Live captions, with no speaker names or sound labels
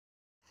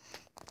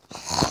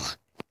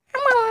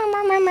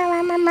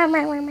I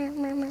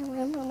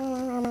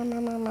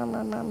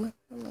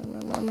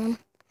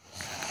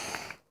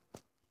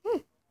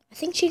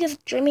think she is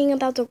dreaming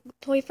about the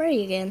Toy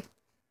Freddy again.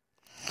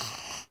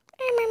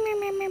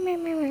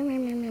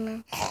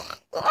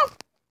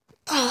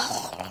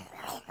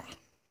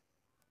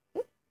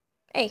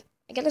 Hey,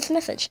 I got this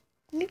message.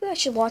 Maybe I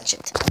should watch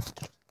it.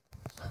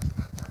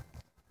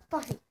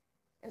 Buffy,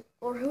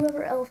 or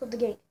whoever else at the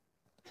gate.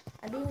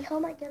 I'm being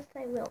held, I guess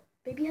I will.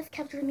 Baby has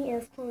captured me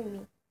and is pulling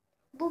me.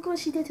 Look what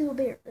she did to the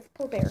bear, this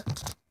poor bear.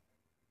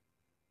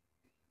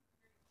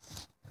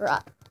 Her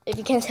eye, if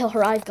you can't tell,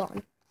 her eye's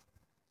gone.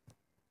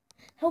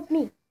 Help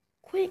me,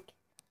 quick.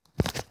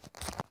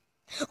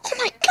 Oh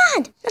my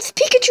god, that's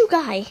Pikachu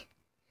guy.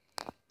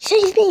 He said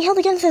he's being held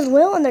against his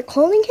will and they're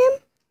cloning him?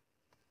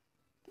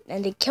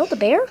 And they killed the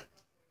bear?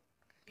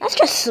 That's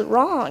just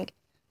wrong.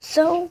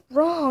 So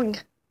wrong.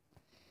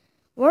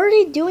 What are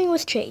they doing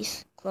with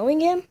Chase?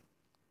 Cloning him?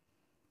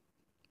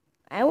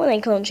 I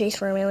wouldn't clone Chase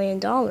for $1 million.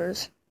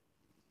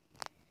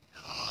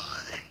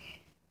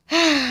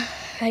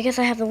 I guess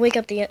I have to wake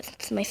up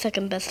my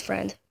second best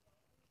friend.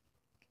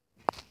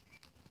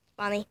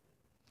 Bonnie.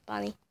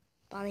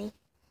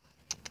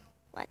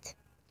 What?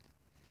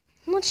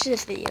 Let's do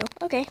this video.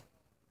 Okay.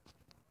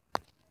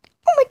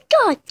 Oh my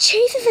god!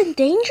 Chase is in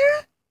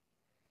danger?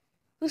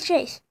 Who's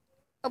Chase?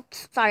 Oh,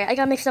 sorry, I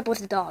got mixed up with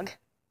the dog.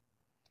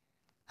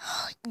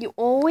 You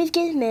always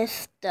get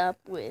mixed up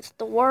with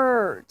the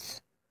words.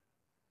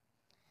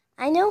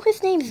 I know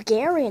his name's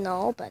Gary and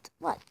all, but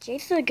what?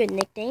 Chase is a good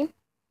nickname.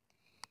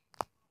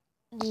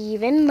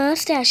 Even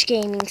Mustache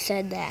Gaming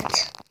said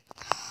that.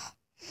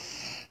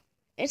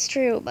 It's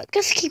true, but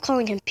just keep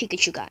calling him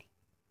Pikachu Guy.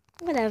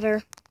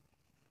 Whatever.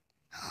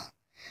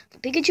 The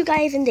Pikachu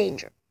Guy is in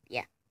danger.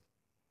 Yeah.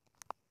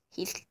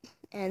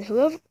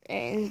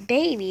 And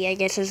Baby, I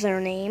guess is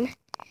their name,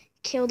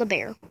 killed a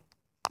bear.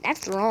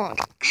 That's wrong.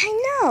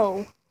 I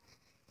know.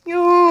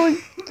 Yo,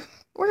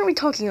 what are we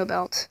talking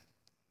about?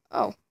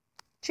 Oh,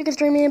 Chica's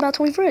dreaming about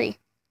Toy Freddy.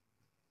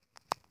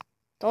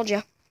 Told ya.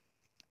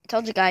 I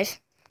told you guys.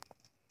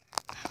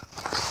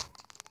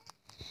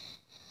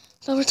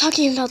 So we're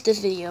talking about this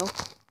video.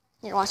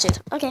 Here, watch it.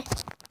 Okay.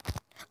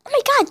 Oh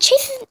my god,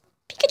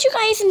 Pikachu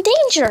guy is in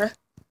danger.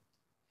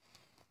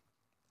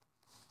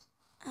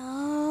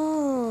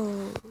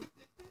 Oh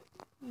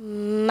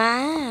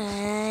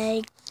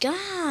my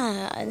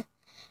god.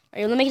 Are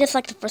you gonna make this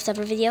like the first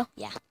ever video?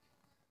 Yeah.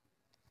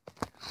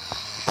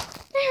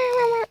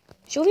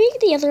 Should we eat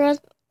the other one,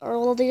 or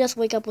will they just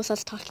wake up with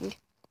us talking?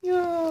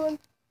 Yeah.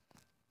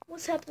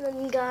 What's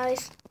happening,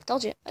 guys?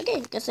 Told you.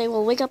 Okay, guess they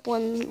will wake up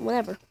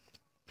whenever.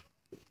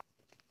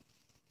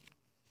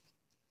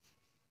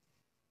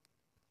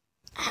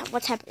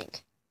 What's happening?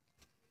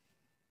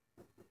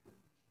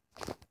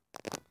 Oh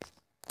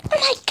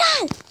my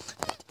god!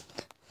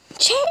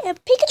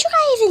 Pikachu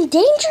guy is in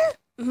danger?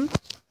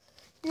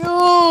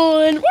 No,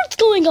 and what's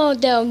going on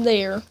down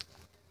there?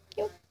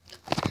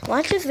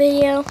 Watch this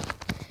video.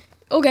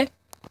 Okay.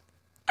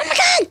 Oh my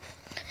god!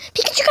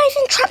 Pikachu guy's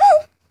in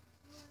trouble?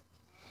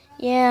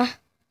 Yeah.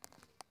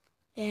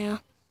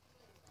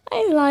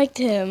 I liked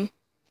him.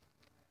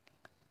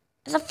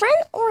 As a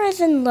friend or as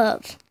in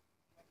love?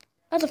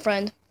 As a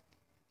friend.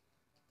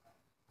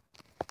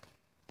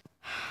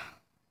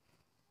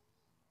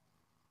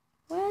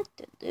 What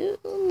to do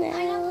now?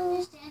 I don't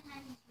understand how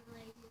he's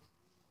related.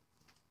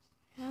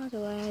 How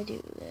do I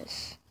do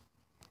this?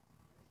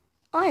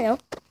 Oh, I know.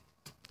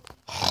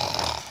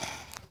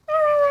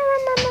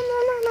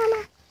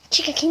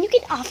 Chica, can you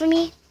get off of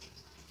me?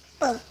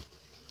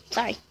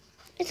 Sorry.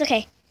 It's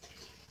okay.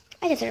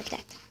 I deserve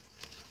that.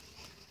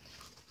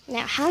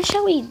 Now, how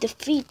shall we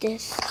defeat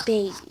this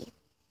baby?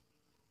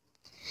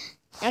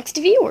 Next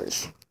to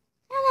viewers.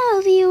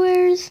 Hello,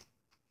 viewers.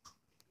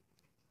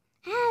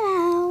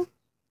 Hello.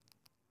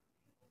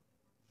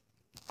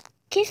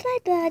 Kiss my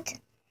butt.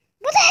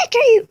 What the heck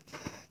are you?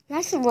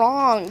 That's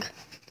wrong.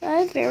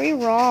 That is very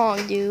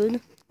wrong,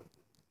 dude.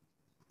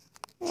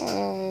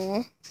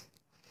 Oh.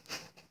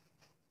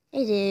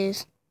 It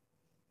is.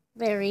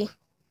 Very.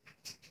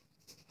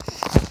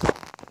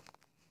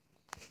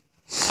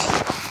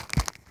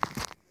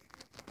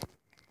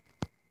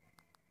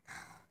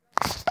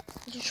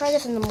 You should try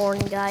this in the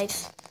morning,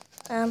 guys.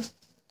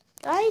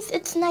 Guys,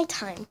 it's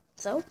nighttime,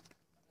 so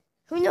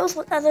who knows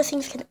what other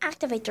things can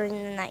activate during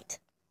the night?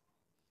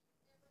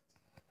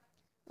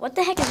 What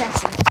the heck is that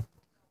sound?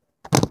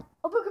 It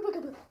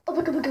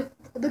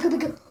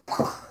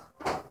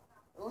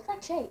looks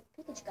like Shay,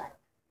 Pikachu guy.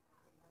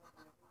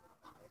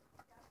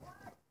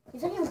 He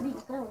said he was being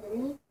clowned,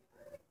 didn't he?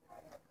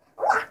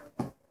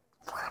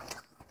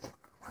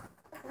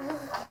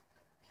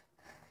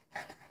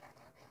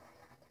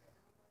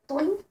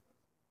 Doink.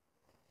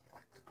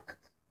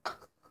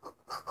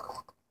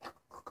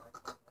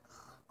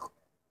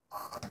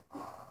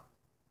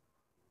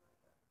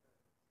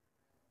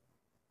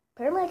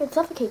 Apparently I can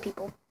suffocate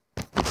people.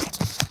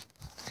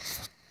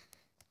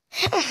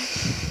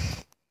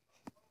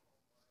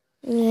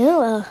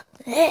 Yeah,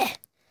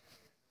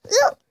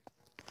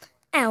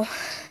 Ow.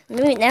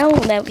 Maybe now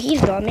that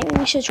he's gone, maybe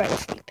we should try to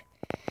sleep.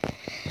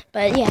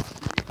 But yeah,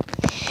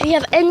 if you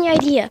have any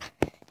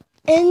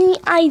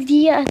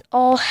idea at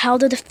all how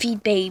to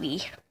defeat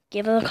Baby,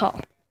 give it a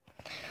call.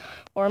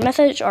 Or a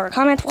message, or a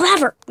comment,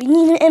 whatever. We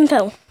need an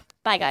info.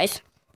 Bye, guys.